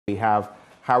We have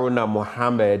Haruna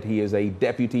Mohammed. He is a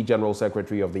Deputy General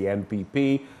Secretary of the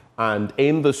NPP. And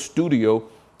in the studio,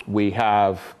 we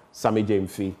have Sammy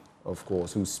Gyamfi, of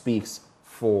course, who speaks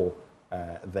for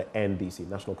the NDC,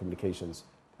 National Communications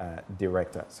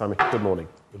Director. Sammy, good morning.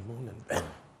 Good morning,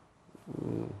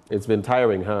 Ben. It's been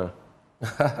tiring, huh?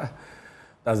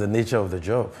 That's the nature of the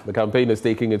job. The campaign is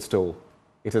taking its toll.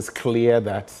 It is clear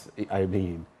that, I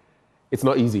mean, it's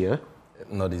not easy, huh?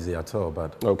 Not easy at all,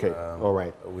 but okay, all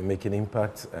right. We make an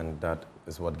impact, and that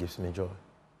is what gives me joy.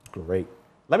 Great.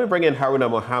 Let me bring in Haruna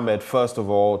Mohammed, first of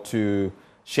all, to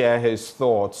share his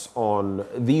thoughts on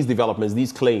these developments,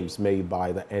 these claims made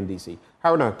by the NDC.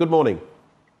 Haruna, good morning.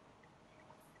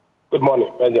 Good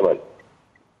morning, Benjamin.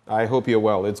 I hope you're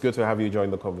well. It's good to have you join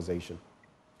the conversation.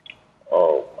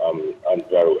 Oh, I'm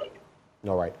very well.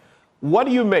 All right. What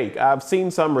do you make? I've seen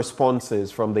some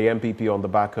responses from the MPP on the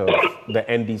back of the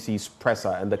NDC's presser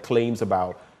and the claims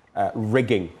about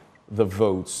rigging the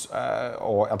votes,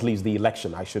 or at least the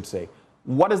election, I should say.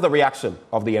 What is the reaction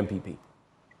of the MPP?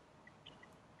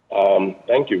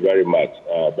 Thank you very much,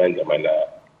 Benjamin.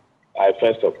 I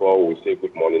first of all will say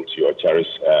good morning to your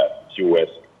cherished viewers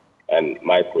and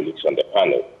my colleagues on the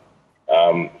panel.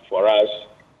 For us,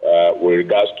 with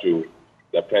regards to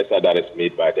the pressure that is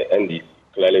made by the NDC,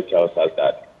 clearly tells us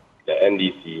that the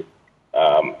NDC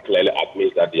clearly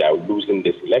admits that they are losing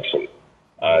this election,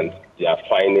 and they are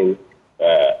finding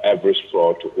every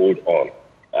straw to hold on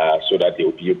so that they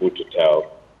will be able to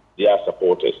tell their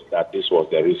supporters that this was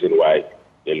the reason why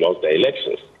they lost the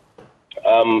elections.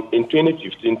 In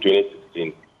 2015,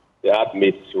 2016, they had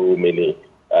made so many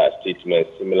statements,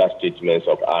 similar statements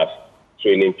of us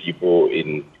training people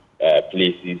in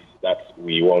places that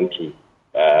we want to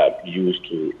use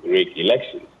to rig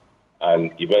elections.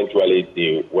 And eventually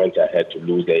they went ahead to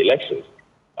lose the elections.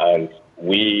 And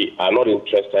we are not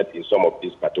interested in some of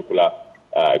these particular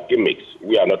gimmicks.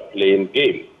 We are not playing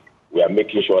games. We are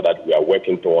making sure that we are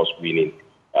working towards winning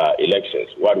elections.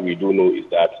 What we do know is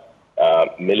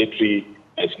that military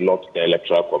is not the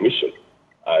Electoral Commission.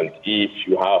 And if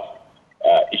you have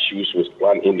issues with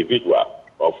one individual,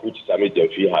 of which Sammy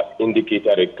Gyamfi has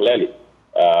indicated it clearly,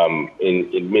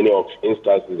 in many of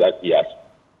instances that he has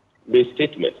made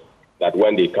statements that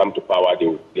when they come to power,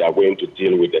 they are going to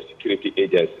deal with the security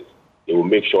agencies. They will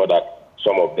make sure that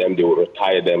some of them, they will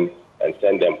retire them and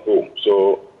send them home.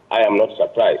 So I am not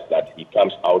surprised that he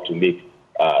comes out to make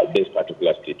this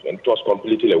particular statement. It was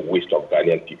completely a waste of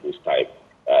Ghanaian people's time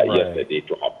yesterday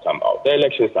to have come out. The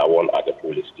elections are won at the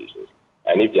polling stations.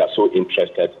 And if they are so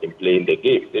interested in playing the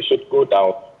game, they should go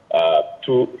down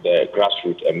to the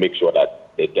grassroots and make sure that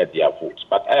they get their votes.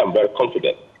 But I am very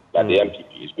confident that the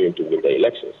MPP is going to win the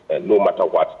elections, and no matter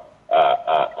what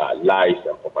lies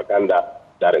and propaganda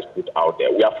that is put out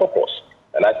there. We are focused.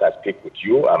 And as I speak with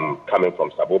you, I'm coming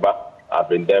from Saboba. I've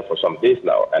been there for some days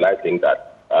now, and I think that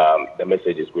the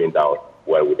message is going down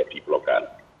well with the people of Ghana.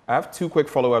 I have two quick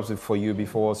follow-ups for you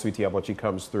before Sweetie Abochi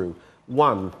comes through.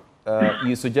 One,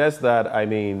 you suggest that, I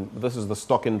mean, this is the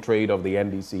stock in trade of the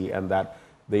NDC and that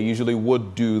they usually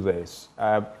would do this.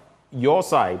 Your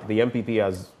side, the MPP,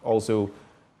 has also,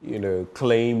 you know,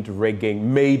 claimed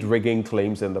rigging, made rigging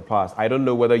claims in the past. I don't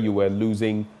know whether you were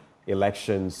losing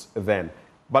elections then.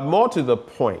 But more to the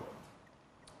point,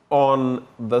 on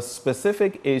the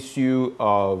specific issue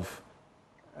of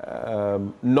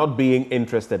not being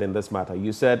interested in this matter,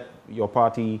 you said your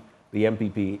party, the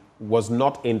MPP, was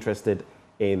not interested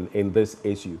in this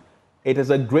issue. It is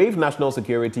a grave national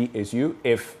security issue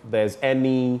if there's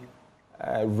any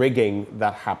rigging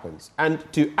that happens. And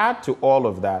to add to all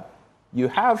of that, you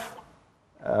have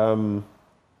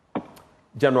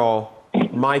General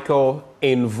Michael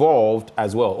involved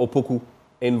as well, Opoku,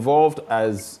 involved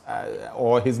as,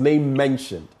 or his name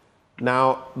mentioned.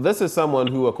 Now, this is someone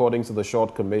who, according to the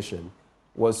Short Commission,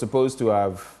 was supposed to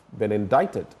have been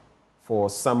indicted for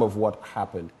some of what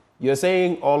happened. You're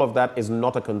saying all of that is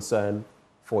not a concern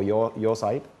for your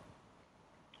side?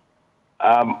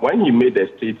 When you made the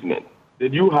statement,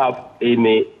 did you have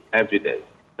any evidence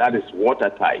that is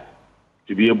watertight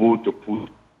to be able to put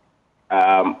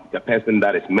the person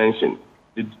that is mentioned?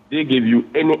 Did they give you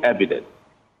any evidence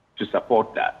to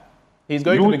support that? He's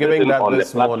going to be giving that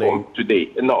this morning.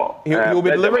 Today. No. He'll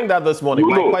be delivering that this morning.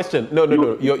 My question, no.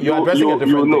 You're addressing a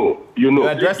different thing. You're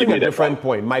addressing a different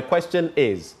point. My question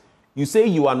is, you say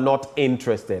you are not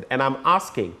interested, and I'm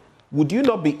asking, would you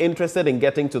not be interested in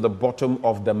getting to the bottom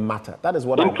of the matter? That is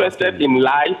what I'm asking. Interested in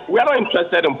life? We are not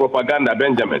interested in propaganda,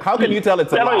 Benjamin. How can you tell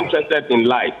it's a lie? We are not interested in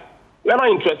life. We are not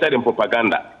interested in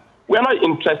propaganda. We are not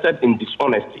interested in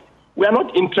dishonesty. We are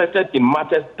not interested in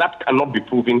matters that cannot be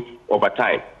proven over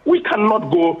time. We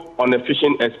cannot go on a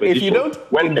fishing expedition. If you don't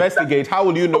investigate, how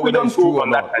will you know whether it's true or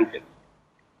not?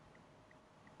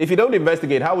 If you don't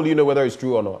investigate, how will you know whether it's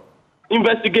true or not?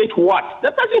 Investigate what?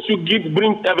 The person should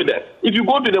bring evidence. If you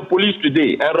go to the police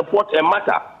today and report a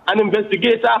matter, an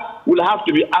investigator will have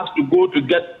to be asked to go to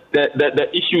get the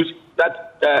issues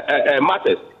that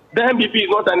matters. The MPP is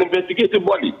not an investigative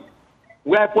body.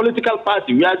 We are a political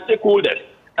party. We are stakeholders.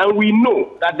 And we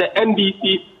know that the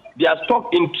NDC, their stock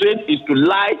in trade is to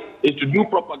lie, is to do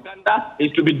propaganda,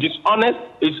 is to be dishonest,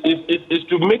 is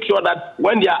to make sure that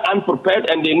when they are unprepared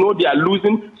and they know they are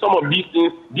losing some of these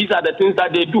things, these are the things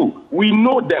that they do. We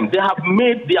know them. They have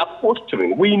made their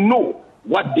posturing. We know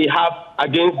what they have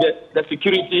against the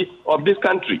security of this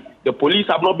country. The police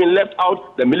have not been left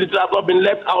out. The military have not been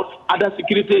left out. Other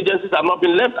security agencies have not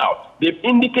been left out. They've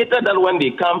indicated that when they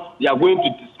come, they are going to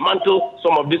dismantle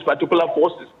some of these particular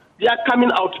forces. They are coming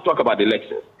out to talk about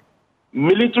elections.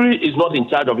 Military is not in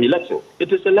charge of elections.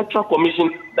 It is the Electoral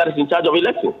Commission that is in charge of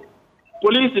elections.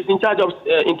 Police is in charge of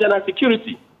internal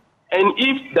security. And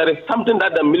if there is something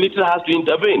that the military has to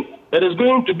intervene, there is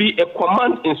going to be a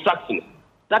command instruction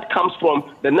that comes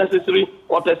from the necessary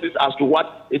offices as to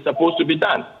what is supposed to be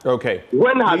done. Okay.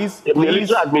 When has the military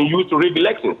has been used to rig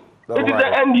elections? It is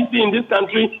the NDC in this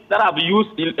country that have used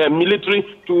military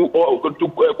to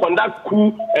conduct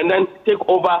coup and then take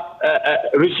over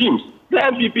regimes. The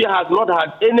MPP has not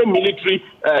had any military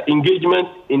engagement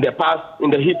in the past,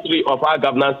 in the history of our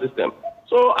governance system.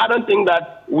 So I don't think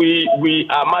that we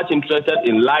are much interested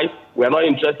in lies. We are not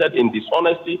interested in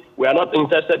dishonesty. We are not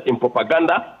interested in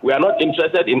propaganda. We are not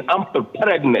interested in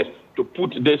unpreparedness to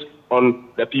put this on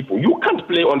the people. You can't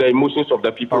play on the emotions of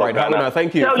the people. All right, Haruna,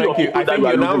 thank you. Thank you. I think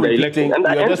you're now repeating,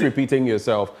 you're just repeating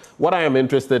yourself. What I am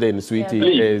interested in,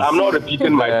 sweetie, is... I'm not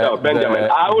repeating myself, Benjamin.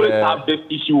 I always have this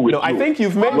issue with you. I think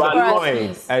you've made the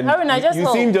point. And Haruna, you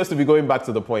seem just to be going back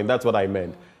to the point. That's what I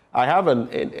meant. I have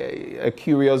a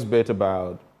curious bit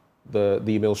about the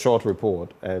email short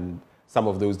report and some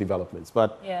of those developments.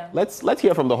 But let's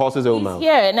hear from the horse's own mouth.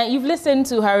 Yeah, now you've listened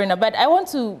to Haruna, but I want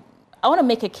to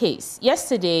make a case.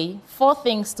 Yesterday, 4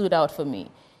 things stood out for me.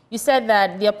 You said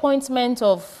that the appointment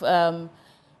of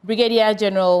Brigadier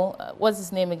General, what's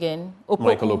his name again?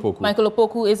 Michael Opoku. Michael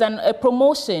Opoku is a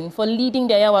promotion for leading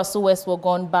the Ayawaso West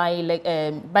Wagon by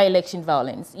election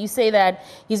violence. You say that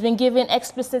he's been given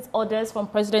explicit orders from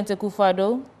President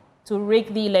Akufo-Addo to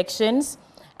rig the elections,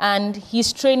 and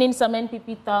he's training some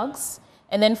NPP thugs.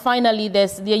 And then finally, they're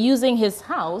using his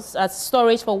house as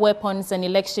storage for weapons and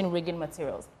election rigging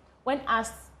materials. When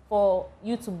asked for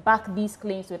you to back these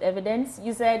claims with evidence,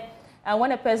 you said,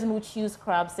 when a person who chews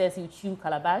crab says he'll chew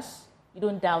calabash, you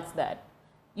don't doubt that.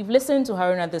 You've listened to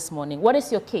Haruna this morning. What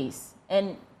is your case?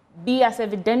 And be as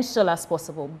evidential as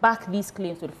possible. Back these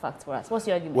claims with facts for us. What's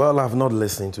your argument? Well, I've not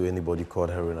listened to anybody called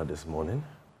Haruna this morning.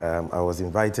 I was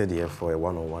invited here for a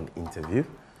one-on-one interview.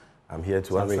 I'm here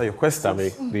to answer your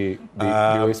questions. Sammy, be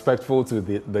respectful to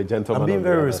the gentleman. I'm being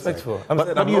very respectful.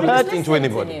 But you heard into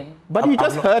anybody. But you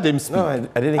just heard him speak. No,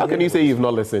 I didn't. How can you say you've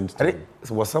not listened to him?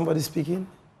 Was somebody speaking?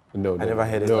 No, I never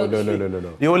heard it. No.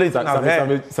 The only thing I've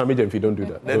heard... Sammy Gyamfi, don't do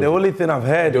that. The only thing I've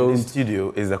heard in the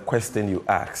studio is a question you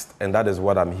asked, and that is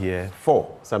what I'm here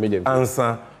for. Sammy Gyamfi.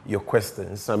 Answer your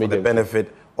questions for the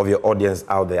benefit of your audience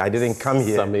out there. I didn't come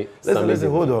here. Listen,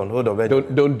 hold on.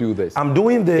 Don't do this. I'm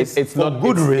doing this for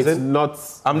good reason. It's not.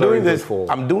 I'm doing this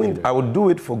for. I will do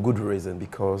it for good reason,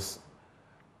 because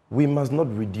we must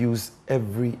not reduce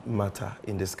every matter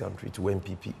in this country to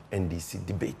MPP NDC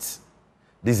debates.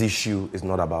 This issue is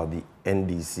not about the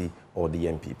NDC or the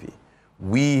MPP.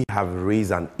 We have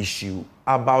raised an issue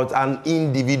about an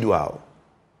individual.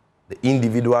 The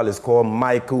individual is called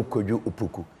Michael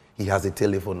Opoku. He has a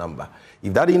telephone number.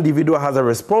 If that individual has a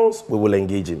response, we will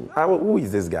engage him. Who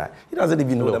is this guy? He doesn't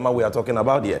even know the man we are talking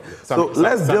about here. So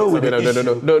let's deal with the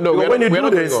issue. No, when you do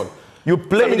this, you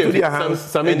play into their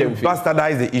hands and you Gyamfi.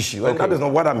 bastardize the issue. And that is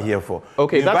not what I'm here for.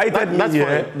 Okay, you invited me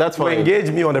here to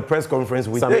engage me on the press conference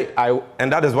with Sammy,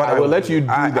 and that is what I will let you do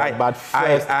that. But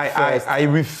first, I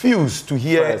refuse to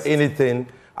hear anything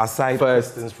aside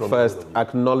from first,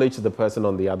 acknowledge the person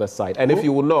on the other side. And if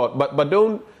you will not, but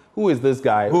don't. Who is this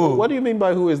guy? Who? What do you mean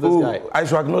by who is this guy? I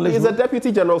should acknowledge. He's a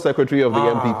deputy general secretary of the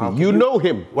MPP. You know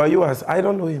him. Well, I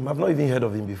don't know him. I've not even heard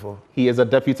of him before. He is a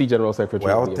deputy general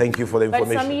secretary. Well, thank you for the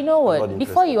information. But Sammy, you know what?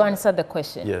 Before you answer the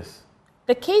question, yes,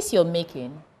 the case you're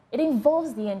making, it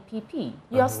involves the NPP.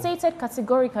 You have stated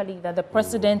categorically that the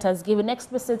president has given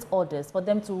explicit orders for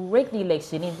them to rig the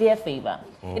election in their favor.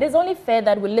 It is only fair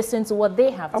that we listen to what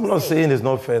they have to say. I'm not saying it's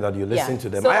not fair that you listen to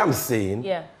them. So, I am saying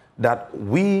that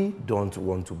we don't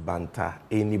want to banter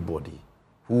anybody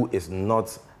who is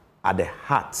not at the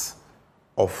heart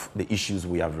of the issues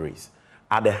we have raised.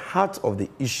 At the heart of the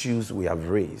issues we have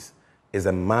raised is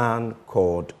a man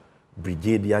called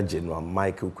Brigadier General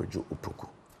Michael Kwadwo Opoku.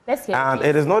 And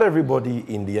it is not everybody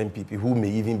in the NPP who may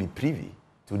even be privy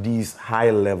to these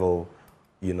high-level,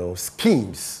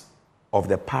 schemes of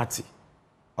the party,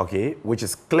 okay, which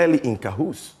is clearly in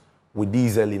cahoots with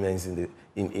these elements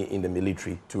in the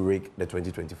military to rig the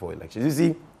 2024 elections. You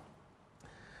see,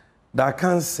 that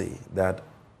can say that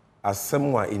as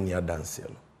someone in your dance,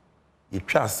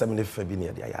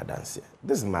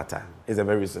 this matter is a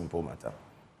very simple matter.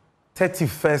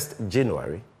 31st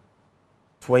January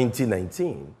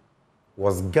 2019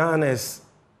 was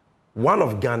one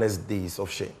of Ghana's days of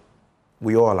shame.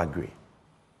 We all agree.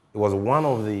 It was one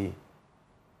of the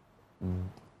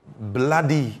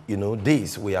bloody,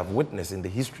 days we have witnessed in the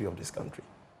history of this country,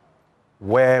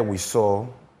 where we saw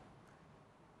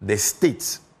the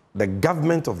state, the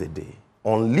government of the day,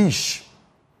 unleash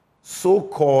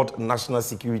so-called national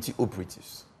security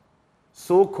operatives,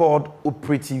 so-called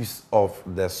operatives of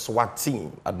the SWAT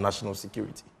team at national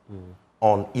security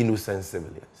on innocent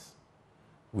civilians.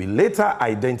 We later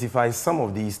identified some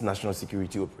of these national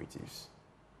security operatives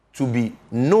to be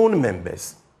known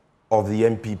members of the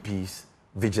NPP's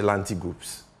vigilante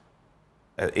groups.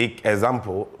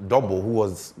 Example, Double, who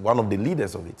was one of the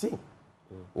leaders of the team,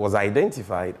 was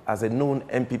identified as a known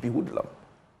NPP hoodlum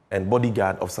and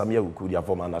bodyguard of Sammy Gyamfi,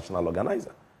 former national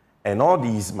organizer. And all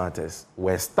these matters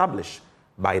were established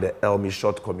by the Elmi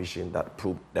Short Commission that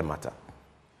probed the matter.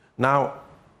 Now,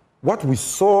 what we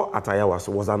saw at Ayawaso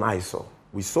was an eyesore.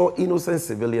 We saw innocent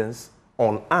civilians,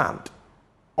 unarmed,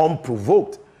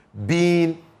 unprovoked,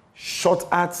 being shot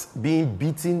at, being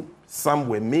beaten, some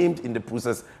were maimed in the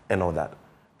process, and all that.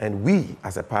 And we,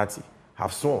 as a party,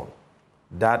 have sworn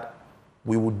that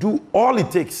we will do all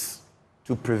it takes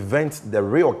to prevent the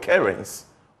reoccurrence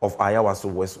of Ayawaso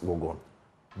West Wogon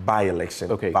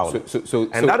by-election violence. So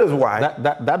that is why...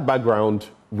 That background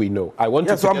we know. I want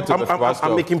to get to the thrust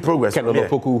I'm making progress. Ken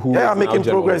Opoku, who I'm making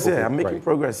progress here. I'm making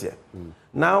progress here.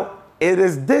 Now, it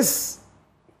is this,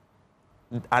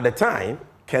 at the time,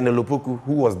 Ken Opoku,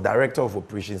 who was Director of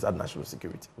Operations at National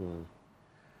Security.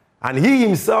 And he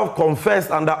himself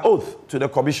confessed under oath to the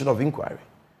Commission of Inquiry,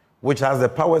 which has the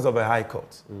powers of a high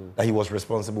court, that he was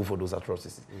responsible for those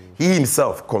atrocities. He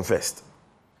himself confessed.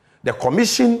 The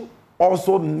commission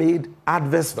also made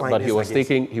adverse findings.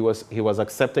 But he was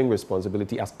accepting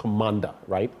responsibility as commander,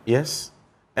 right? Yes.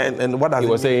 And what does he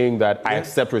was saying that I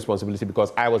accept responsibility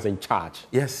because I was in charge.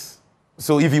 Yes.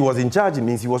 So if he was in charge, it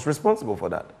means he was responsible for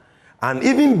that. And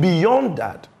even beyond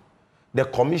that, the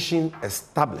commission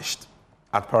established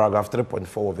at paragraph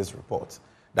 3.4 of his report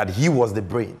that he was the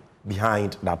brain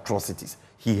behind the atrocities.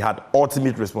 He had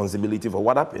ultimate responsibility for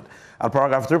what happened. At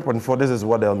paragraph 3.4, this is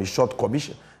what the Elmi Short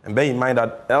Commission. And bear in mind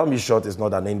that Elmi Short is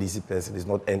not an NDC person, it's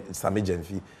not Sammy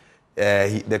Gyamfi.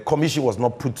 The commission was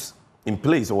not put in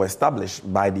place or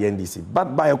established by the NDC,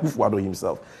 but by Akufo-Addo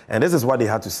himself. And this is what they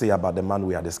had to say about the man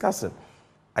we are discussing.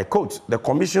 I quote, "The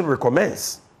commission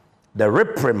recommends the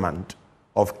reprimand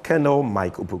of Colonel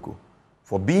Mike Opoku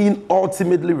for being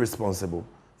ultimately responsible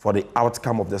for the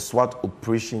outcome of the SWAT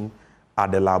operation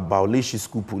at the Labaoleshi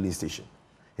School Police Station.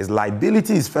 His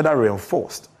liability is further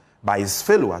reinforced by his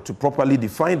failure to properly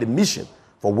define the mission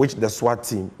for which the SWAT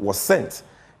team was sent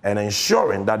and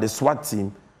ensuring that the SWAT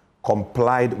team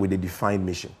complied with the defined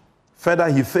mission. Further,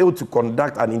 he failed to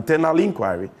conduct an internal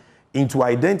inquiry into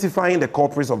identifying the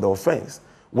culprits of the offense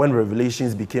when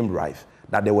revelations became rife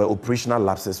that there were operational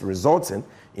lapses resulting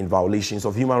in violations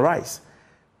of human rights."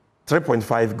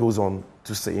 3.5 goes on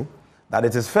to say that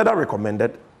it is further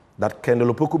recommended that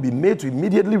Colonel Opoku be made to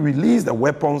immediately release the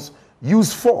weapons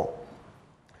used for,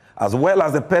 as well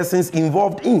as the persons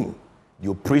involved in, the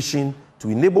operation to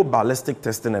enable ballistic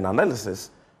testing and analysis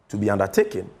to be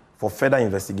undertaken for further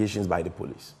investigations by the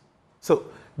police. So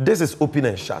this is open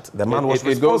and shut. The man was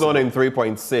responsible. It goes on in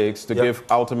 3.6 to give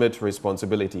ultimate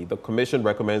responsibility. The commission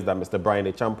recommends that Mr. Brian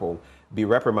Echampong be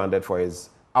reprimanded for his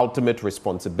ultimate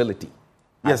responsibility.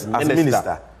 Yes, as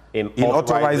minister. In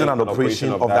authorizing an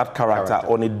operation of that character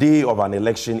on a day of an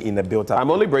election in a built-up...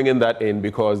 I'm only bringing that in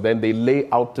because then they lay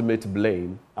ultimate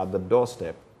blame at the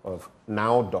doorstep of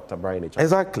now Dr. Brian Echampong.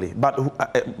 Exactly. But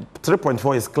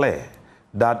 3.4 is clear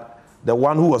that the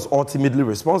one who was ultimately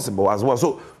responsible as well.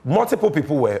 So multiple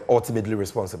people were ultimately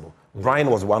responsible. Brian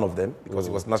was one of them because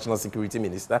he was National Security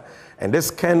Minister. And this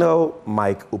Colonel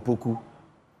Mike Opoku,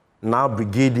 now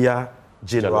Brigadier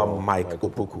General Mike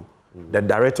Opoku, the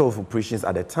Director of Operations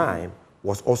at the time,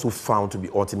 was also found to be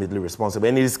ultimately responsible.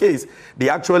 And in this case, they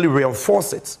actually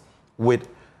reinforce it with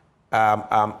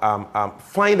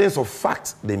findings of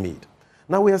fact they made.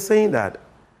 Now we are saying that,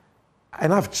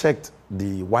 and I've checked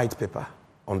the white paper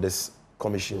on this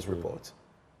commission's report.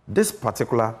 This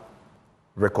particular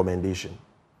recommendation,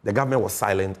 the government was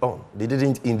silent on. They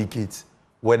didn't indicate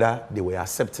whether they were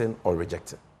accepting or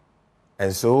rejecting.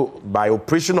 And so, by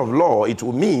operation of law, it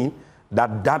will mean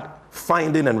that that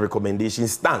finding and recommendation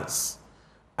stands.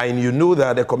 And you know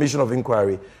that the Commission of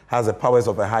Inquiry has the powers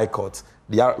of a high court.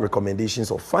 Their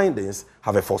recommendations or findings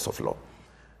have a force of law.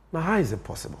 Now, how is it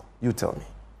possible? You tell me.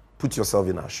 Put yourself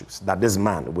in our shoes. That this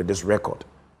man with this record,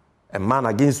 a man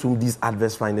against whom these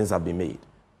adverse findings have been made,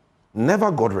 never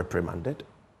got reprimanded,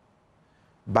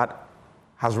 but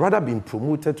has rather been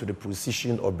promoted to the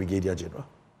position of Brigadier General.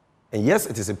 And yes,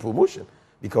 it is a promotion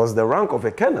because the rank of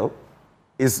a colonel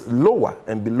is lower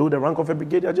and below the rank of a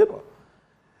Brigadier General.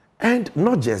 And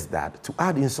not just that, to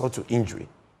add insult to injury,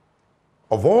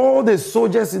 of all the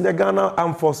soldiers in the Ghana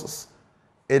Armed Forces,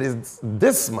 it is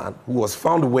this man who was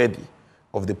found worthy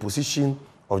of the position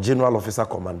of General Officer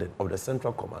Commandant of the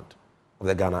Central Command of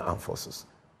the Ghana Armed Forces,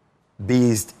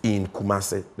 based in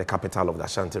Kumasi, the capital of the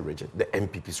Ashanti region, the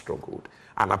MPP stronghold.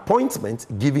 An appointment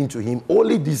given to him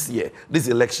only this year, this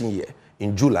election year,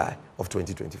 in July of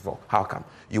 2024. How come?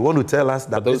 You want to tell us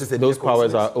that those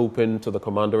powers are open to the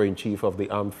Commander-in-Chief of the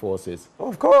Armed Forces?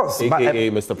 Of course. AKA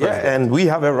Mr. President. Yeah, and we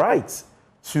have a right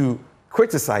to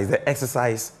criticize the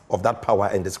exercise of that power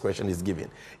and discretion is given.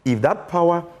 If that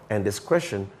power and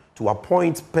discretion to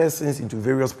appoint persons into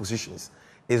various positions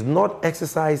is not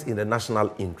exercised in the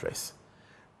national interest,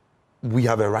 we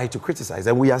have a right to criticize.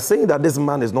 And we are saying that this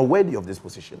man is not worthy of this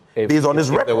position based on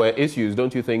his record. If there were issues,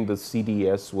 don't you think the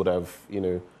CDS would have,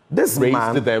 this raised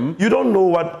man, them? You don't know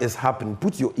what is happening.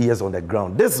 Put your ears on the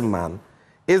ground. This man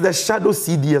is the shadow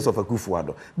CDS of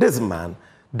Akufo-Addo. This man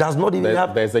does not even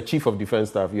have... There's a chief of defense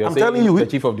staff. I'm telling you, the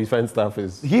chief of defense staff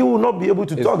is... He will not be able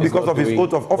to talk because of his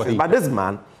oath of office. But this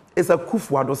man is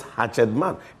Akufo-Addo's hatchet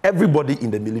man. Everybody in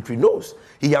the military knows.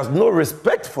 He has no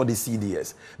respect for the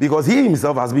CDS because he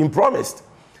himself has been promised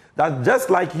that just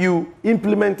like you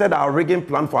implemented our rigging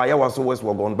plan for Ayawaso West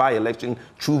Wagon by-election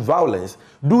through violence,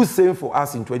 do same for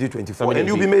us in 2024, and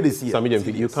you'll be made this year. Sammy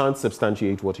Gyamfi, you can't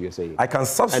substantiate what you're saying. I can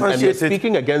substantiate and you're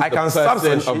speaking against the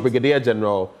person of Brigadier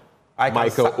General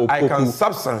Michael Opoku. I can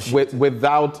substantiate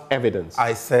without evidence.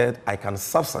 I said I can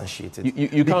substantiate it.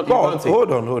 You can't say.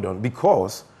 Hold on.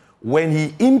 Because when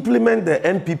he implemented the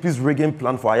MPP's rigging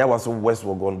plan for Ayawaso West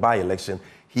Wagon by-election,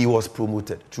 he was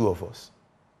promoted, two of us.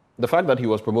 The fact that he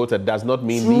was promoted does not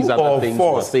mean these are the things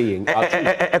we're saying.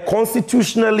 A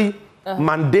constitutionally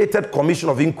mandated commission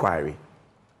of inquiry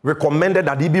recommended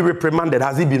that he be reprimanded.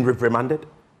 Has he been reprimanded?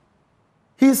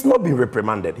 He's not been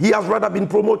reprimanded. He has rather been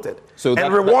promoted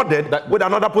and rewarded with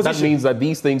another position. That means that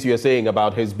these things you're saying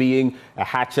about his being a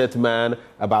hatchet man,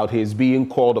 about his being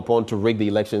called upon to rig the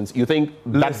elections, you think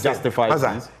that justifies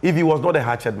this? If he was not a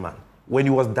hatchet man, when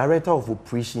he was director of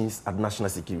operations at National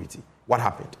Security, what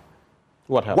happened?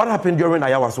 What happened? What happened during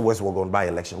Ayawaso West Wagon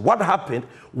by-election? What happened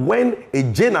when a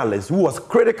journalist who was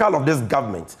critical of this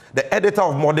government, the editor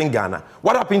of Modern Ghana,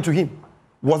 what happened to him?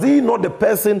 Was he not the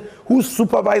person who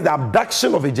supervised the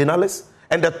abduction of a journalist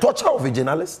and the torture of a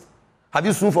journalist? Have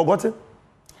you soon forgotten?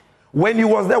 When he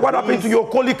was there, what happened to your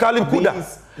colleague Kalib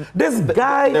Kuda? This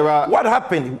guy, what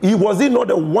happened? Was he not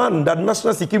the one that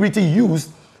National Security used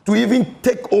to even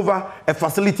take over a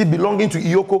facility belonging to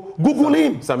Iyoko? Google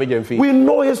him. Sammy Gyamfi. We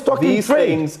know he's talking These trade.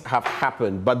 things have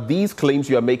happened, but these claims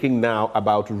you are making now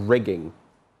about rigging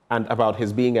and about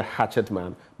his being a hatchet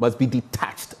man must be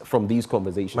detached from these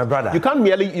conversations. My brother.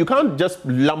 You can't just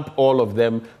lump all of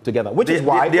them together, which is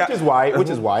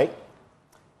why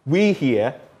we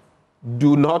here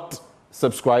do not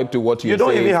subscribe to what you're saying.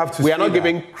 You don't even have to. We are not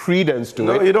giving credence to it.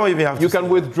 No, you don't even have to. You can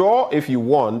withdraw if you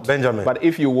want, Benjamin. But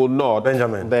if you will not,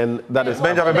 Benjamin, then that is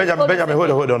Benjamin.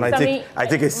 Hold on. I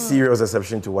take a serious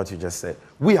exception to what you just said.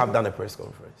 We have done a press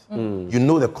conference. You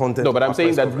know the content. No, but I'm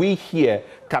saying that we here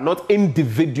cannot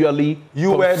individually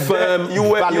confirm. You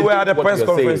were at the press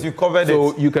conference. You covered it.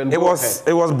 So you can. It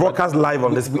was broadcast live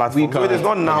on this platform. So it is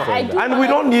not now, and we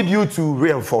don't need you to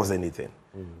reinforce anything.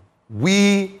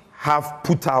 We have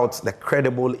put out the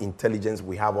credible intelligence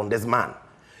we have on this man.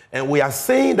 And we are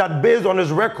saying that based on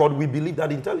his record, we believe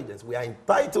that intelligence. We are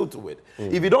entitled to it.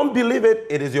 If you don't believe it,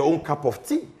 it is your own cup of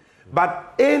tea.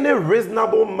 But any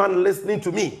reasonable man listening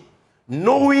to me,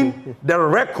 knowing the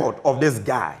record of this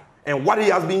guy and what he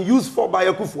has been used for by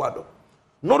Akufo-Addo,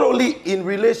 not only in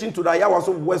relation to the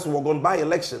Ayawaso West Wagon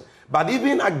by-election, But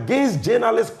even against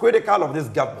journalists critical of this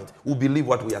government who believe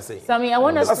what we are saying. Sammy, I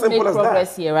want us to make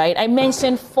progress here, right? I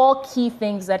mentioned 4 key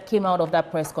things that came out of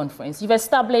that press conference. You've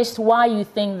established why you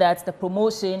think that the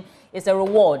promotion is a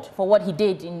reward for what he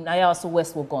did in Ayawaso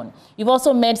West Wogon. You've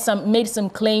also made some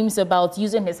claims about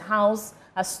using his house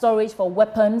as storage for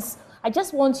weapons. I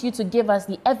just want you to give us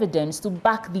the evidence to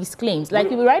back these claims. Like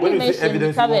you rightly mentioned,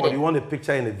 you want a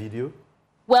picture and a video?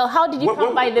 Well, how did you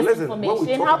come by this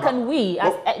information? How can we,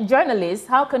 as journalists,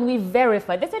 how can we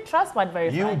verify? There's a trust but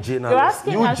verify. You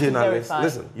journalists,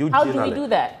 listen, how do we do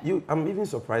that? I'm even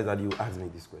surprised that you asked me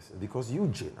this question, because you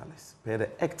journalists, per the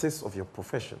ethics of your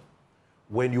profession,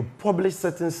 when you publish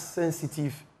certain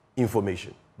sensitive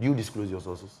information, do you disclose your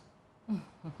sources?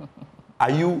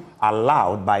 Are you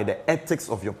allowed by the ethics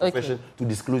of your profession to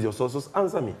disclose your sources?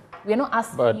 Answer me. We're not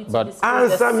asking you to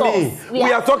disclose answer me. We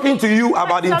are talking to you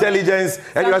about intelligence,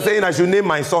 and you are saying I should name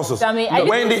my sources. Sammy,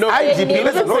 when the IGP,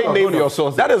 listen, name your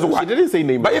sources. That is why. She didn't say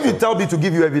name. But if you tell me to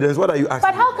give you evidence, what are you asking?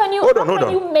 But how can you? How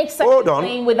can you make such a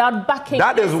claim without backing?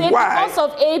 That is why. Because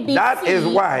of ABC. That is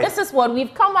why. This is what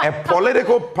we've come at. A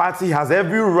political party has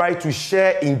every right to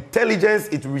share intelligence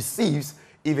it receives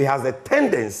if it has a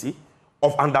tendency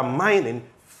of undermining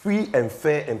free and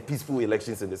fair and peaceful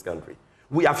elections in this country.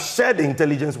 We have shared the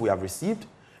intelligence we have received,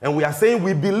 and we are saying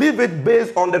we believe it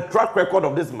based on the track record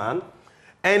of this man.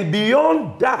 And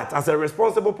beyond that, as a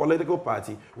responsible political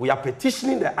party, we are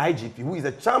petitioning the IGP, who is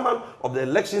the chairman of the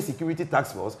Election Security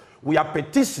Task Force. We are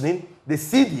petitioning the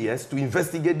CDS to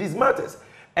investigate these matters.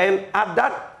 And at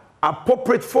that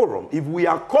appropriate forum, if we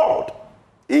are called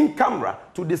in camera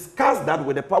to discuss that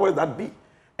with the powers that be,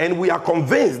 and we are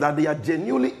convinced that they are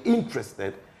genuinely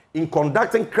interested in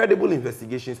conducting credible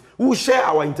investigations, we will share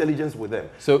our intelligence with them.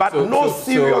 But no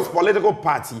serious political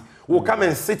party will come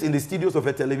and sit in the studios of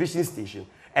a television station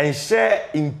and share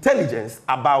intelligence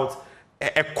about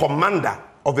a commander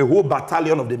of a whole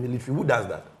battalion of the military. Who does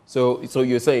that? So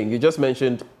you're saying, you just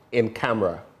mentioned in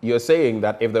camera, you're saying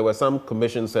that if there were some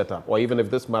commission set up, or even if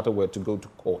this matter were to go to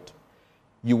court,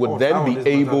 you would then be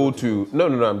able to... No,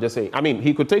 I'm just saying. I mean,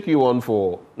 he could take you on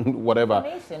for whatever.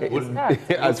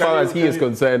 As far as he is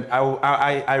concerned.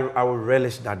 I will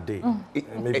relish that day.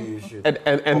 Maybe you should.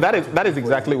 And that is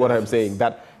exactly what I'm saying.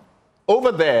 That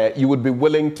over there, you would be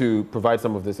willing to provide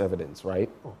some of this evidence, right?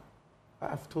 Oh,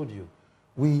 I've told you.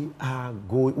 We are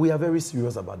very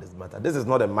serious about this matter. This is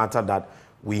not a matter that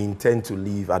we intend to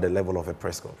leave at the level of a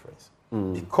press conference.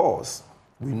 Because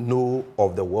we know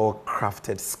of the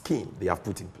well-crafted scheme they have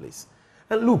put in place.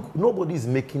 And look, nobody is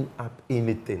making up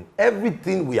anything.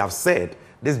 Everything we have said,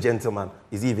 this gentleman,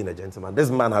 is even a gentleman,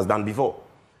 this man has done before.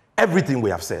 Everything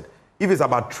we have said. If it's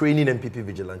about training MPP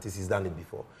vigilantes, he's done it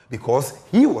before. Because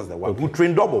he was the one who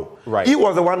trained double. Right. He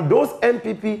was the one, those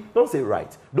MPP, don't say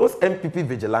right, those MPP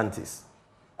vigilantes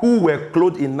who were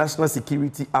clothed in national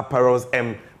security apparels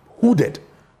and hooded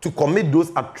to commit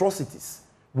those atrocities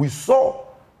we saw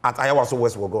at Ayawaso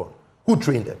West Wogon. Who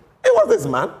trained them? It was this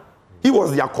man. He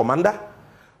was their commander.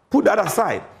 Put that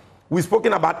aside. We've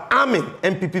spoken about arming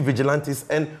MPP vigilantes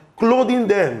and clothing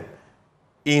them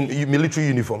in military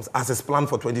uniforms as is planned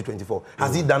for 2024.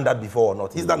 Has he done that before or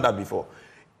not? He's done that before.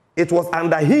 It was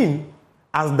under him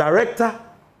as director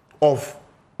of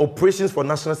operations for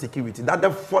national security that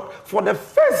for the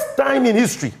first time in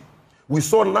history, we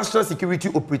saw national security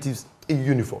operatives in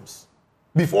uniforms.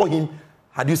 Before him,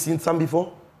 had you seen some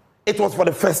before? It was for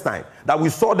the first time that we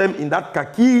saw them in that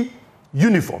khaki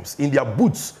uniforms, in their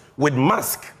boots, with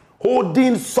masks,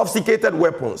 holding sophisticated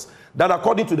weapons that,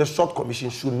 according to the Short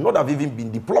Commission, should not have even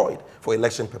been deployed for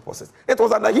election purposes. It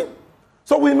was under him.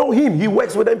 So we know him. He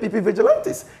works with MPP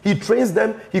vigilantes. He trains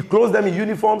them, he clothes them in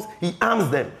uniforms, he arms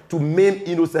them to maim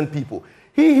innocent people.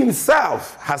 He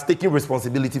himself has taken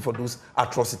responsibility for those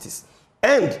atrocities.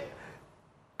 And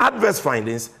adverse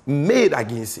findings made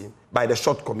against him by the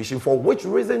Short Commission, for which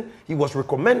reason he was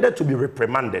recommended to be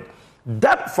reprimanded.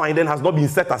 That finding has not been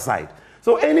set aside.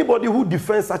 So anybody who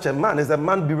defends such a man is a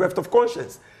man bereft of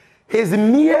conscience. His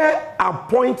mere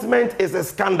appointment is a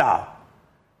scandal.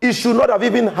 It should not have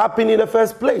even happened in the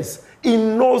first place.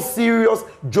 In no serious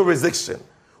jurisdiction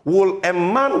will a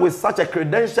man with such a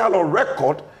credential or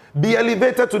record be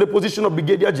elevated to the position of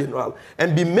Brigadier General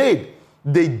and be made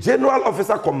the general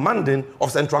officer commanding of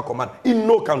Central Command in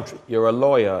no country. You're a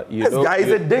lawyer. This guy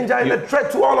is a danger and a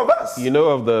threat to all of us. You know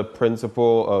of the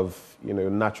principle of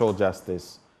natural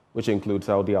justice, which includes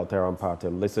Saudi Alteram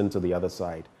Partem. Listen to the other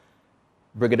side.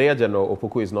 Brigadier General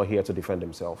Opoku is not here to defend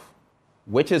himself,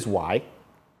 which is why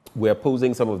we're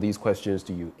posing some of these questions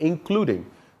to you, including,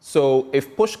 so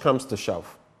if push comes to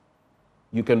shove,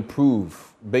 you can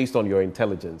prove, based on your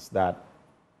intelligence, that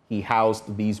he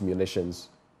housed these munitions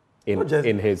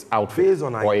in his outfit based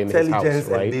on or in his intelligence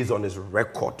house, right? and based on his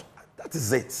record. That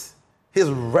is it. His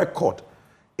record.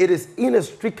 It is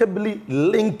inextricably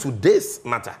linked to this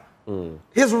matter.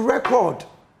 His record.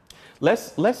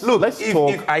 Let's Look,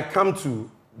 talk. If I come to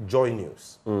Joy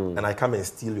News and I come and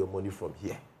steal your money from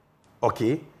here,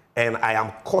 okay, and I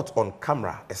am caught on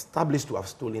camera, established to have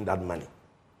stolen that money,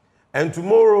 and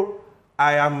tomorrow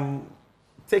I am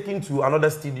taken to another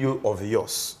studio of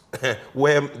yours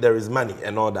where there is money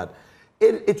and all that,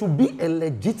 it will be a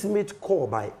legitimate call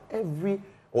by every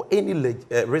or any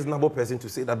reasonable person to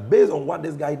say that based on what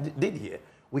this guy did here,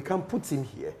 we can put him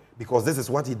here because this is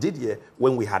what he did here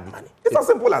when we had money. It's as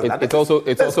simple as that. It's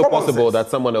also possible that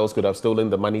someone else could have stolen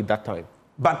the money that time.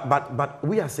 But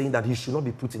we are saying that he should not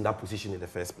be put in that position in the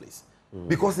first place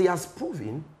because he has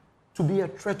proven to be a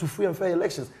threat to free and fair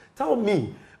elections. Tell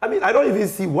me, I mean, I don't even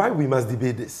see why we must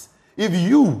debate this. If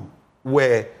you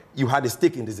had a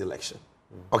stake in this election,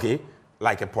 okay,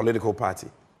 like a political party,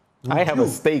 I have a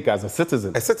stake as a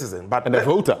citizen. A citizen, but and a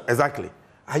voter. Exactly.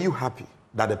 Are you happy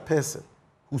that a person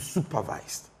who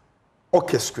supervised,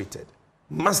 orchestrated,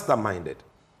 masterminded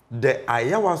the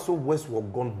Ayawaso West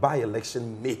Wagon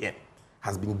by-election mayhem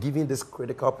has been given this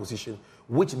critical position,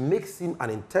 which makes him an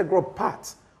integral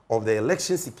part of the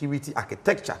election security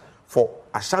architecture for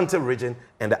Ashanti region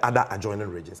and the other adjoining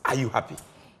regions? Are you happy?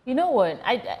 You know what?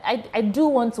 I do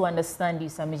want to understand you,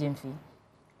 Sammy Gyamfi.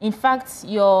 In fact,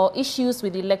 your issues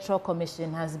with the Electoral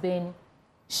Commission has been,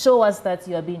 show us that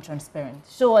you are being transparent.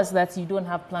 Show us that you don't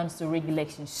have plans to rig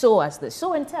elections. Show us this.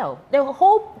 Show and tell. The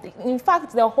whole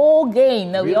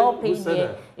game that we all pay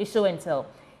here is show and tell.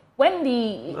 I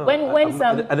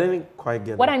didn't quite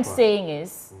get what I'm saying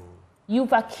is,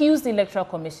 you've accused the Electoral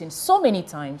Commission so many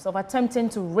times of attempting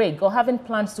to rig or having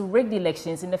plans to rig the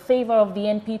elections in the favor of the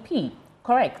NPP,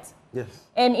 correct? Yes.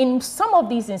 And in some of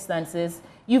these instances,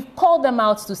 you've called them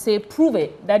out to say, prove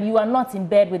it, that you are not in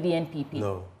bed with the NPP.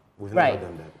 No, we've never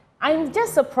done that. I'm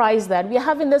just surprised that we're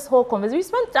having this whole conversation. We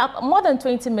spent more than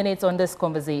 20 minutes on this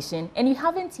conversation, and you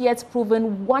haven't yet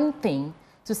proven one thing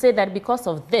to say that because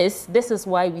of this is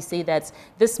why we say that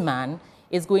this man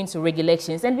is going to rig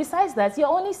elections. And besides that, you're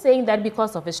only saying that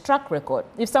because of his track record.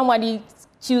 If somebody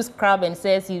chews crab and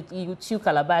says you chew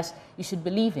calabash, you should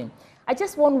believe him. I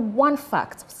just want one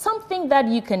fact, something that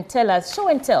you can tell us, show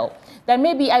and tell, that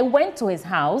maybe I went to his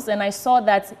house and I saw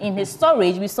that in his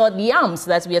storage, we saw the arms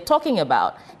that we are talking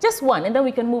about. Just one, and then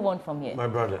we can move on from here. My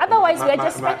brother. Otherwise, we are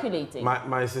just speculating.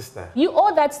 My sister. You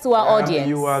owe that to our audience.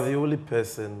 You are the only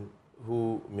person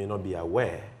who may not be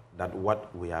aware that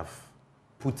what we have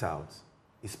put out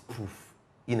is proof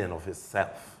in and of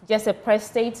itself. Just a press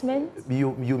statement?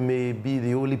 You may be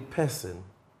the only person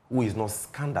who is not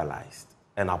scandalized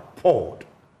and appalled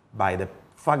by the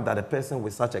fact that a person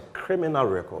with such a criminal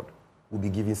record will be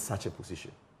given such a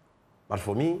position. But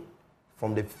for me,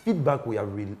 from the feedback we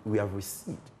have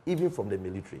received, even from the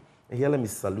military, and here let me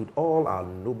salute all our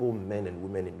noble men and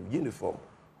women in uniform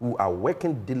who are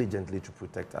working diligently to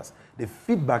protect us. The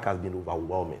feedback has been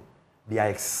overwhelming. They are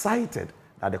excited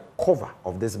that the cover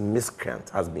of this miscreant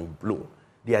has been blown.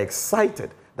 They are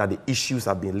excited that the issues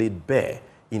have been laid bare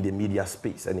in the media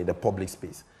space and in the public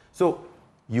space. So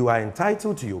you are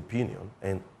entitled to your opinion,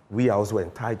 and we are also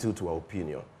entitled to our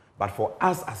opinion. But for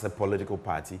us as a political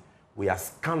party, we are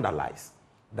scandalized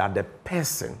that the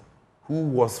person who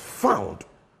was found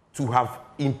to have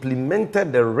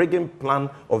implemented the rigging plan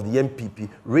of the MPP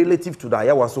relative to the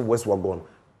Ayawaso West Wagon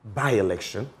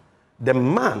by-election, the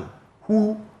man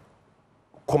who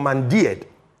commandeered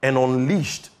and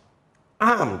unleashed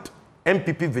armed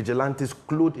MPP vigilantes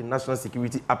clothed in national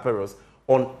security apparels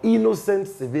on innocent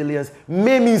civilians,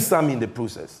 maiming some in the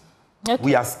process. Okay.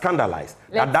 We are scandalized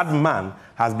that that man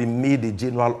has been made a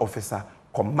general officer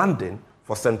commanding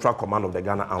for Central Command of the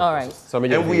Ghana Armed Forces.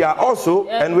 And we are also,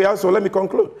 let me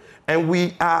conclude, and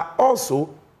we are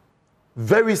also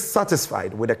very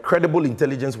satisfied with the credible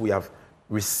intelligence we have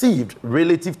received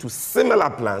relative to similar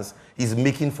plans he's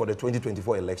making for the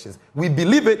 2024 elections. We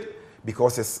believe it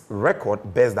because his record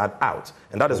bears that out.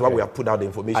 And that is why we have put out the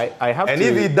information.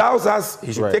 If he doubts us,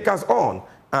 he should take us on,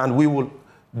 and we will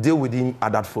deal with him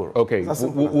at that forum. Okay,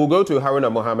 we'll go to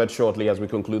Haruna Mohammed shortly as we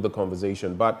conclude the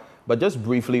conversation. But just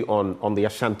briefly on the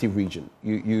Ashanti region.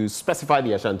 You specify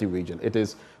the Ashanti region. It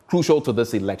is crucial to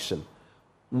this election.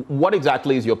 What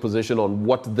exactly is your position on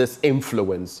what this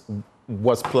influence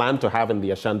was planned to have in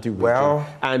the Ashanti region? Well,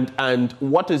 and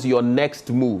what is your next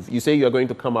move? You say you're going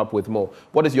to come up with more.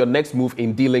 What is your next move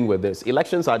in dealing with this?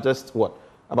 Elections are just,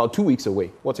 about 2 weeks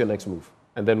away. What's your next move?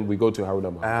 And then we go to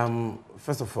Haruna Mohammed.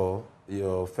 First of all,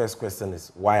 your first question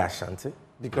is why Ashanti?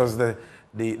 Because the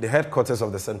headquarters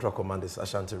of the Central Command is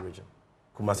Ashanti region.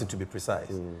 Kumasi to be precise.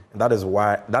 And that is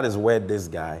where this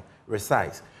guy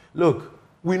resides. Look,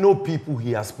 we know people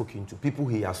he has spoken to, people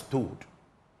he has told.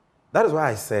 That is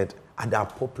why I said at the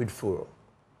appropriate forum,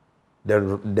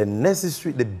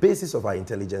 the basis of our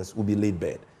intelligence will be laid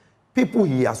bare. People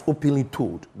he has openly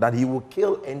told that he will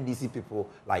kill NDC people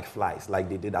like flies, like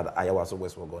they did at Ayawaso,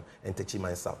 West Wogon, and Techima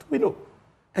in South. We know.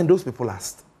 And those people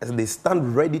they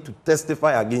stand ready to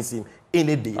testify against him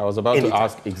any day. I was about to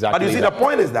ask exactly. But you see, the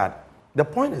point is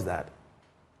that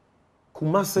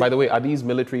Kumasi. By the way, are these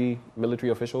military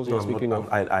officials you're speaking of?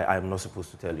 I am not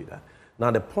supposed to tell you that. Now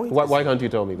the point. Why can't you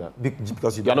tell me that?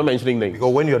 Because you're not mentioning names.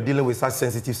 Because when you're dealing with such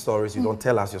sensitive stories, you don't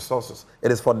tell us your sources.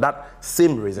 It is for that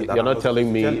same reason that you're not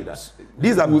telling me.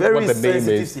 These are very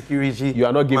sensitive security. You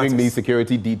are not giving me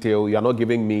security detail. You are not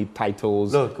giving me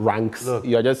titles, ranks.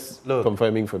 You are just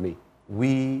confirming for me.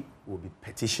 We will be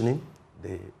petitioning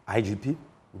the IGP.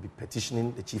 We'll be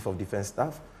petitioning the Chief of Defense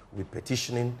Staff. We'll be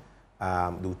petitioning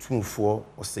the Utumfo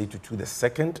Osei-Tutu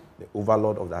II, the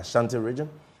overlord of the Ashanti region.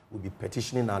 We'll be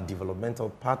petitioning our developmental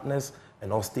partners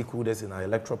and all stakeholders in our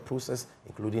electoral process,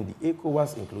 including the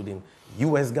ECOWAS, including the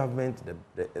US government,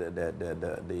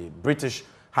 the British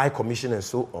High Commission, and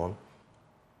so on,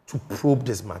 to probe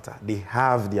this matter. They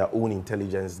have their own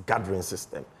intelligence gathering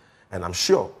system. And I'm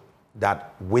sure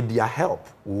that with their help,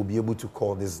 we will be able to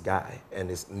call this guy and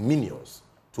his minions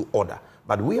to order.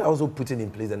 But we are also putting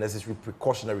in place the necessary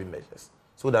precautionary measures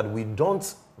so that we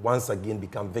don't once again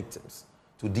become victims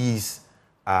to these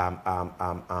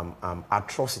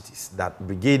atrocities that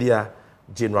Brigadier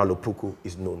General Opoku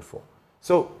is known for.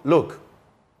 So, look,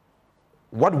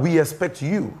 what we expect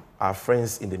you, our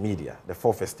friends in the media, the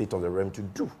fourth estate of the realm, to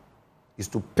do is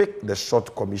to pick the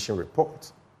short commission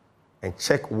report and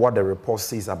check what the report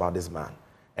says about this man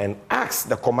and ask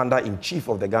the commander-in-chief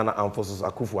of the Ghana Armed Forces,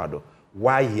 Akufo-Addo,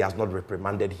 why he has not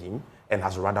reprimanded him and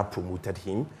has rather promoted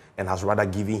him and has rather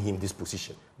given him this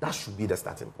position. That should be the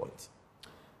starting point.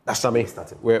 Sammy,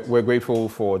 we're grateful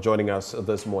for joining us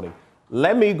this morning.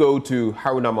 Let me go to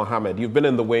Haruna Mohammed. You've been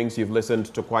in the wings, you've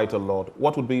listened to quite a lot.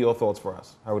 What would be your thoughts for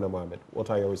us, Haruna Mohammed? What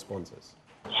are your responses?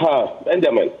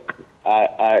 Benjamin,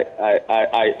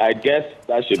 I guess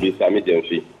that should be Sammy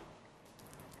Gyamfi.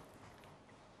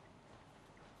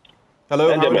 Hello,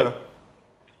 Benjamin. Haruna.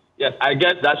 Yes, I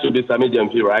guess that should be Sammy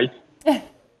Gyamfi, right?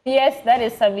 Yes, that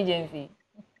is Sammy Gyamfi.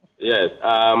 Yes,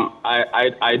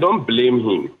 I don't blame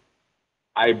him.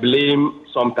 I blame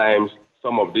sometimes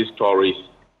some of these stories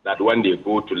that when they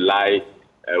go to lie,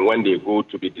 and when they go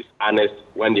to be dishonest,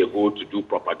 when they go to do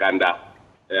propaganda,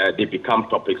 they become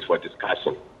topics for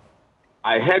discussion.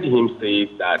 I heard him say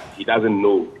that he doesn't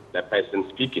know the person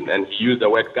speaking, and he used the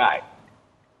word guy.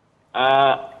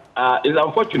 It's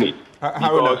unfortunate.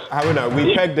 Haruna,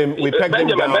 we pegged him down.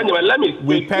 Benjamin,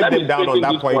 we pegged him down on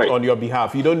that point on your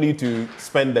behalf. You don't need to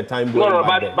spend the time going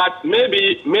back there. But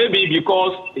maybe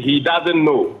because he doesn't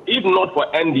know. If not for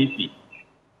NDC,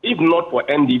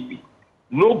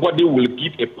 nobody will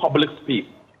give a public space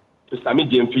to Sammy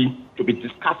Gyamfi to be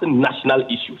discussing national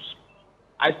issues.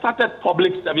 I started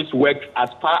public service work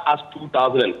as far as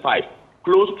 2005,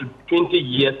 close to 20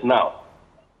 years now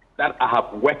that I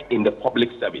have worked in the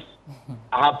public service.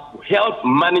 I have held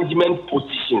management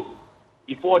positions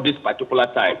before this particular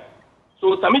time.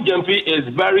 So Sammy Gyamfi is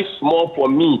very small for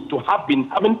me to have been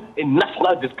having a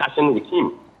national discussion with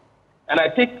him. And I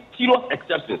take serious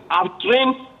exceptions. I've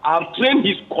trained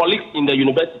his colleagues in the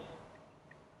university.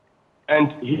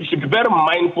 And he should be very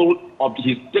mindful of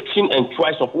his diction and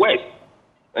choice of words.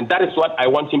 And that is what I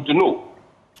want him to know.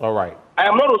 All right. I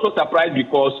am not also surprised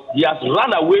because he has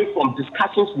run away from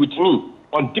discussions with me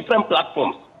on different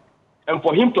platforms. And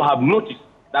for him to have noticed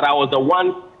that I was the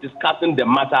one discussing the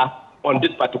matter on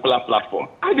this particular platform,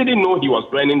 I didn't know he was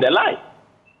joining the line.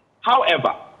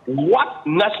 However, what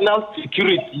national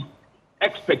security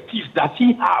expertise does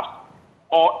he have,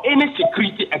 or any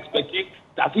security expertise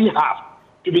does he have,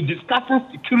 to be discussing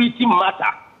security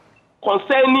matter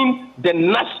concerning the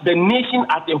nation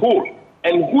as a whole,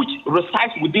 and which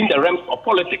resides within the realms of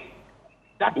politics,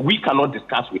 that we cannot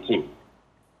discuss with him?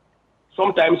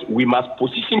 Sometimes we must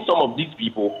position some of these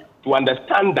people to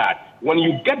understand that when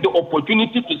you get the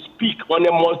opportunity to speak on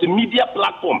a multimedia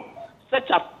platform, such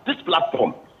as this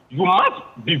platform, you must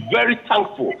be very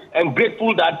thankful and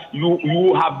grateful that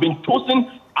you have been chosen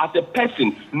as a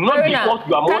person, not Haruna, because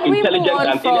you are more intelligent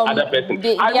than any other person.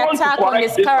 The attack on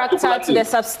his character to the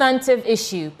substantive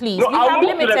issue, please. No, we have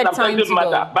limited time to go.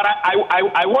 But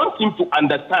I want him to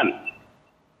understand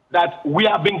that we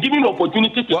have been given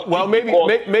opportunity to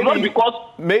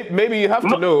maybe you have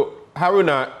to know,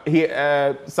 Haruna,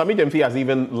 Sammy Gyamfi has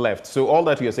even left. So all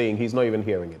that you're saying, he's not even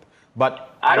hearing it.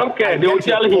 But I don't care. They will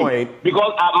tell him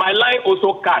because my line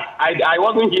also cut. I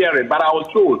wasn't hearing, but I was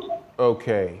told.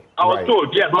 Okay. I was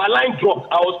told. Yes, my line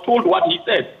dropped. I was told what he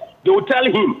said. They will tell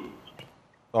him.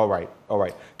 All right. All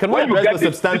right. Can we address the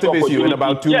substantive issue in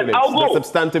about 2 minutes? I'll go. The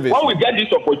substantive issue. When we get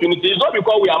this opportunity, it's not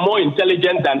because we are more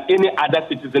intelligent than any other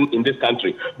citizen in this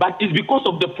country, but it's because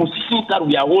of the positions that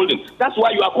we are holding. That's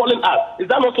why you are calling us. Is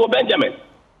that not so, Benjamin?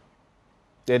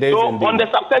 It is so indeed. On the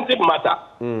substantive matter,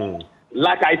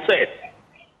 like I said,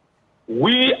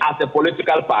 we as a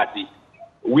political party,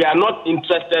 we are not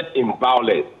interested in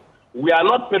violence. We are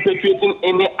not perpetuating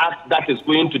any act that is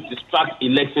going to distract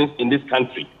elections in this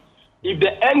country. If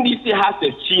the NDC has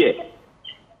a chair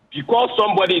because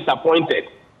somebody is appointed,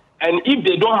 and if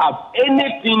they don't have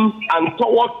anything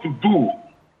untoward to do,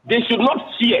 they should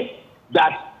not fear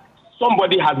that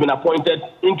somebody has been appointed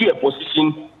into a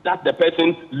position that the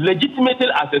person, legitimately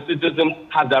as a citizen,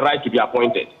 has the right to be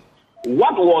appointed.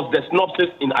 What was the synopsis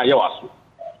in Ayawaso?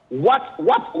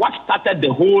 What started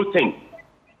the whole thing?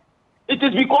 It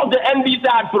is because the NDC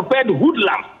had prepared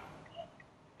hoodlums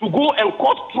to go and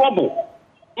cause trouble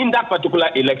in that particular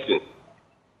election.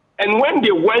 And when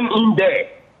they went in there,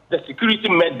 the security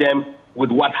met them with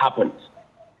what happened.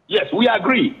 Yes, we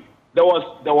agree. There was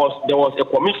a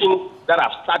commission that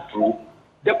I've sat through.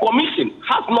 The commission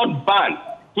has not banned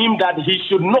him that he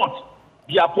should not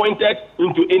be appointed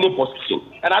into any position.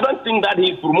 And I don't think that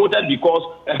he's promoted because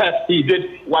he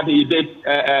did what he did,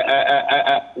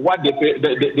 what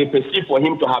they perceive for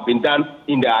him to have been done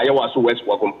in the Ayawaso West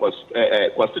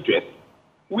constituency.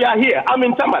 We are here. I'm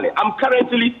in Tamale. I'm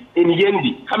currently in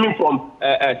Yendi, coming from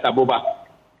Saboba.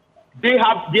 They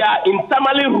are in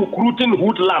Tamale recruiting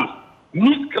hoodlums,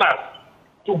 miscreants,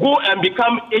 to go and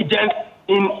become agents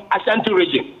in Ashanti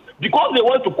region because they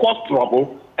want to cause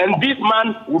trouble. And this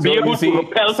man will be able to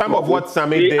repel some of what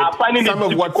Sammy did. Some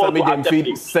of what Sammy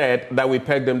Gyamfi said that we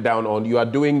pegged them down on. You are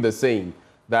doing the same.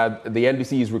 That the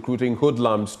NDC is recruiting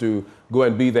hoodlums to go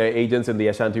and be their agents in the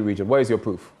Ashanti region. Where is your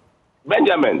proof?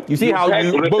 Benjamin, you see how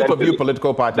both of you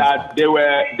political parties that there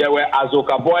were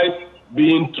Azoka boys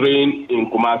being trained in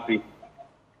Kumasi.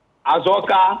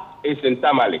 Azoka is in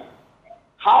Tamale.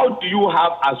 How do you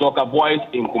have Azoka boys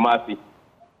in Kumasi?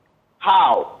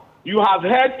 How? You have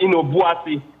heard in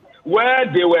Obuasi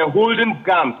where they were holding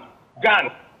guns,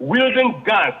 wielding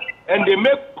guns, and they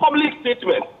make public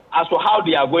statements as to how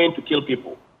they are going to kill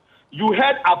people. You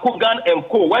heard Akugan and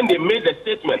Co. when they made the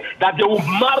statement that they will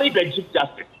marry the Chief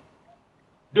Justice.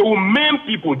 They will maim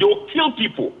people. They will kill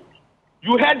people.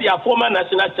 You heard their former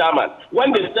national chairman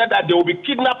when they said that they will be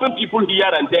kidnapping people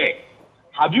here and there.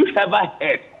 Have you ever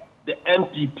heard the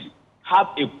MPP have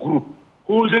a group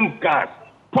holding guns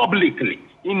publicly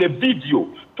in a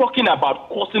video talking about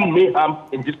causing mayhem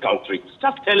in this country?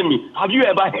 Just tell me, have you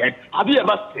ever heard, have you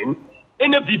ever seen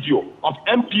any video of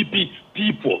MPP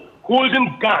people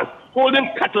holding guns, holding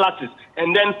cutlasses,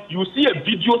 and then you see a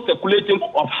video circulating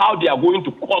of how they are going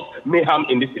to cause mayhem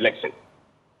in this election?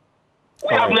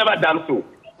 We have never done so.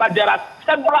 But there are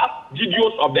several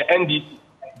videos of the NDC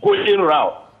going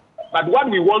around. But what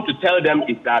we want to tell them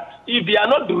is that if they are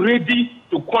not ready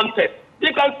to contest,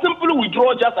 they can simply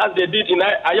withdraw just as they did in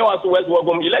Ayawaso West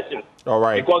Wagom elections. All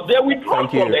right. Because they withdraw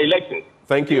from the elections.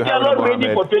 Thank you, Haruna Mohammed. They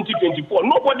are not ready for 2024.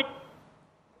 Nobody.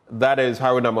 That is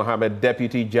Haruna Mohammed,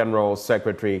 Deputy General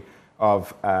Secretary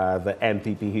of the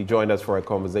NPP. He joined us for a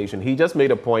conversation. He just made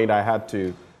a point. I had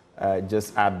to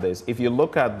just add this. If you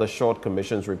look at the Short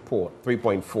Commission's report,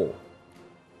 3.4,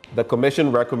 the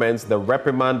Commission recommends the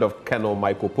reprimand of Colonel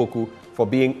Michael Poku for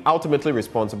being ultimately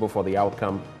responsible for the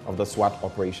outcome of the SWAT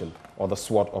operation or the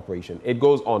SWAT operation. It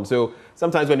goes on. So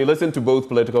sometimes when you listen to both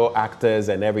political actors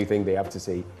and everything they have to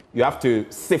say, you have to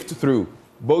sift through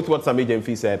both what Sammy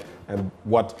Gyamfi said and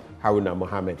what Haruna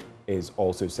Mohammed is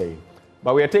also saying.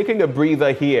 But we are taking a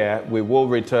breather here. We will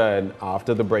return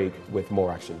after the break with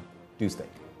more action. Do stay.